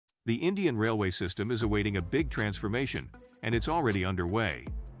The Indian railway system is awaiting a big transformation, and it's already underway.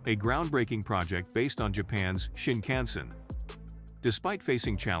 A groundbreaking project based on Japan's Shinkansen. Despite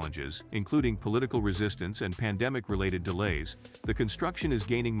facing challenges, including political resistance and pandemic-related delays, the construction is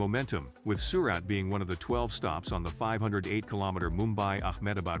gaining momentum, with Surat being one of the 12 stops on the 508-kilometer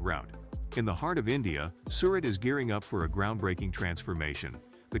Mumbai-Ahmedabad route. In the heart of India, Surat is gearing up for a groundbreaking transformation,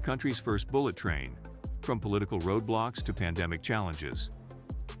 the country's first bullet train. From political roadblocks to pandemic challenges.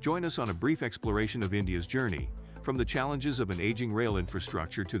 Join us on a brief exploration of India's journey, from the challenges of an aging rail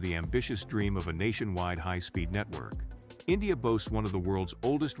infrastructure to the ambitious dream of a nationwide high-speed network. India boasts one of the world's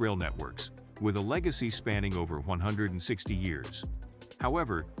oldest rail networks, with a legacy spanning over 160 years.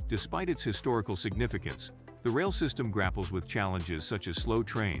 However, despite its historical significance, the rail system grapples with challenges such as slow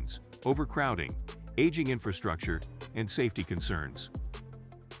trains, overcrowding, aging infrastructure, and safety concerns.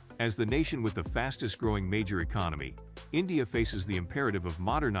 As the nation with the fastest-growing major economy, India faces the imperative of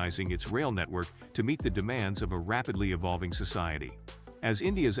modernizing its rail network to meet the demands of a rapidly evolving society. As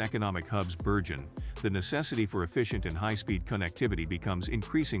India's economic hubs burgeon, the necessity for efficient and high-speed connectivity becomes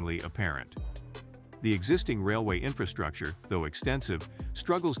increasingly apparent. The existing railway infrastructure, though extensive,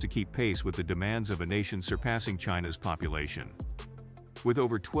 struggles to keep pace with the demands of a nation surpassing China's population. With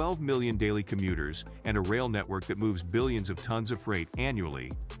over 12 million daily commuters and a rail network that moves billions of tons of freight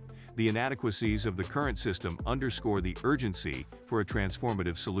annually, the inadequacies of the current system underscore the urgency for a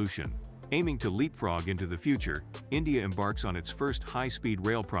transformative solution. Aiming to leapfrog into the future, India embarks on its first high-speed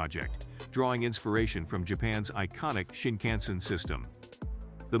rail project, drawing inspiration from Japan's iconic Shinkansen system.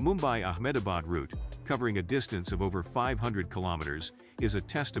 The Mumbai-Ahmedabad route, covering a distance of over 500 kilometers, is a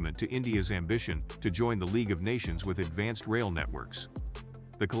testament to India's ambition to join the League of Nations with advanced rail networks.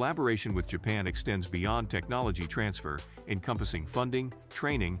 The collaboration with Japan extends beyond technology transfer, encompassing funding,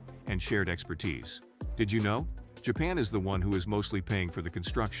 training, and shared expertise. Did you know? Japan is the one who is mostly paying for the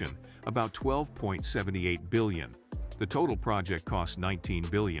construction, about $12.78 billion. The total project costs $19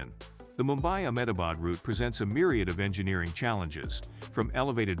 billion. The Mumbai-Ahmedabad route presents a myriad of engineering challenges, from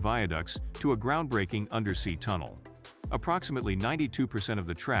elevated viaducts to a groundbreaking undersea tunnel. Approximately 92% of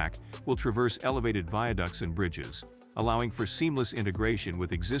the track will traverse elevated viaducts and bridges, allowing for seamless integration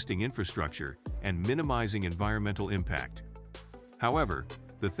with existing infrastructure and minimizing environmental impact. However,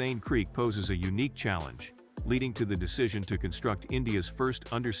 the Thane Creek poses a unique challenge, leading to the decision to construct India's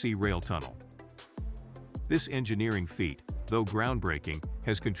first undersea rail tunnel. This engineering feat, though groundbreaking,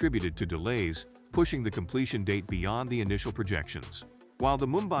 has contributed to delays, pushing the completion date beyond the initial projections. While the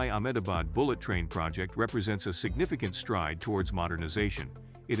Mumbai-Ahmedabad bullet train project represents a significant stride towards modernization,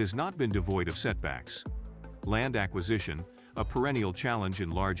 it has not been devoid of setbacks. Land acquisition, a perennial challenge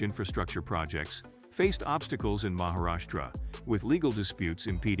in large infrastructure projects, faced obstacles in Maharashtra, with legal disputes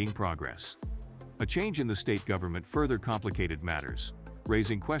impeding progress. A change in the state government further complicated matters,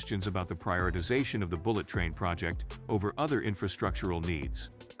 raising questions about the prioritization of the bullet train project over other infrastructural needs.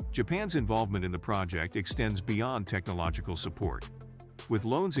 Japan's involvement in the project extends beyond technological support. With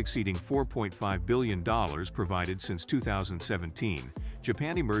loans exceeding $4.5 billion provided since 2017,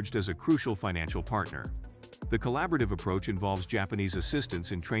 Japan emerged as a crucial financial partner. The collaborative approach involves Japanese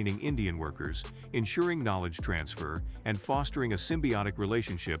assistance in training Indian workers, ensuring knowledge transfer, and fostering a symbiotic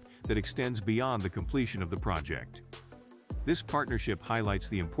relationship that extends beyond the completion of the project. This partnership highlights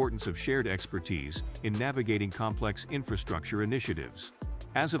the importance of shared expertise in navigating complex infrastructure initiatives.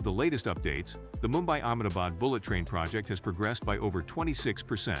 As of the latest updates, the Mumbai-Ahmedabad bullet train project has progressed by over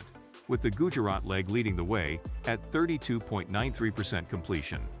 26%, with the Gujarat leg leading the way at 32.93%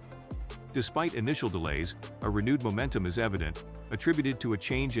 completion. Despite initial delays, a renewed momentum is evident, attributed to a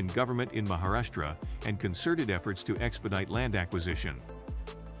change in government in Maharashtra and concerted efforts to expedite land acquisition.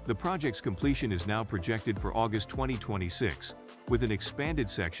 The project's completion is now projected for August 2026, with an expanded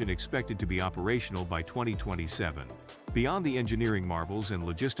section expected to be operational by 2027. Beyond the engineering marvels and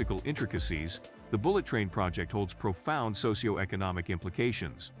logistical intricacies, the bullet train project holds profound socio-economic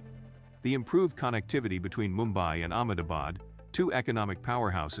implications. The improved connectivity between Mumbai and Ahmedabad, two economic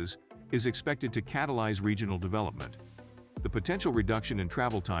powerhouses, is expected to catalyze regional development. The potential reduction in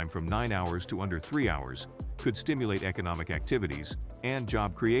travel time from 9 hours to under 3 hours could stimulate economic activities and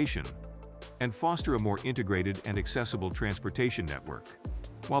job creation, and foster a more integrated and accessible transportation network.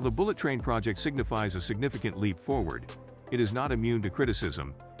 While the bullet train project signifies a significant leap forward, it is not immune to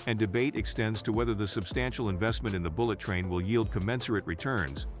criticism, and debate extends to whether the substantial investment in the bullet train will yield commensurate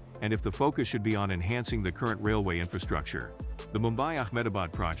returns, and if the focus should be on enhancing the current railway infrastructure. The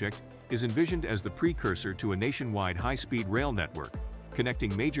Mumbai-Ahmedabad project is envisioned as the precursor to a nationwide high-speed rail network,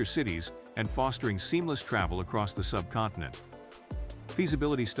 connecting major cities and fostering seamless travel across the subcontinent.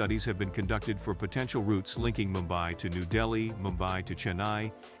 Feasibility studies have been conducted for potential routes linking Mumbai to New Delhi, Mumbai to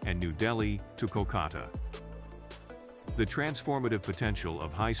Chennai, and New Delhi to Kolkata. The transformative potential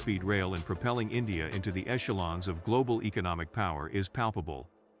of high-speed rail in propelling India into the echelons of global economic power is palpable,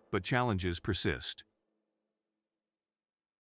 but challenges persist.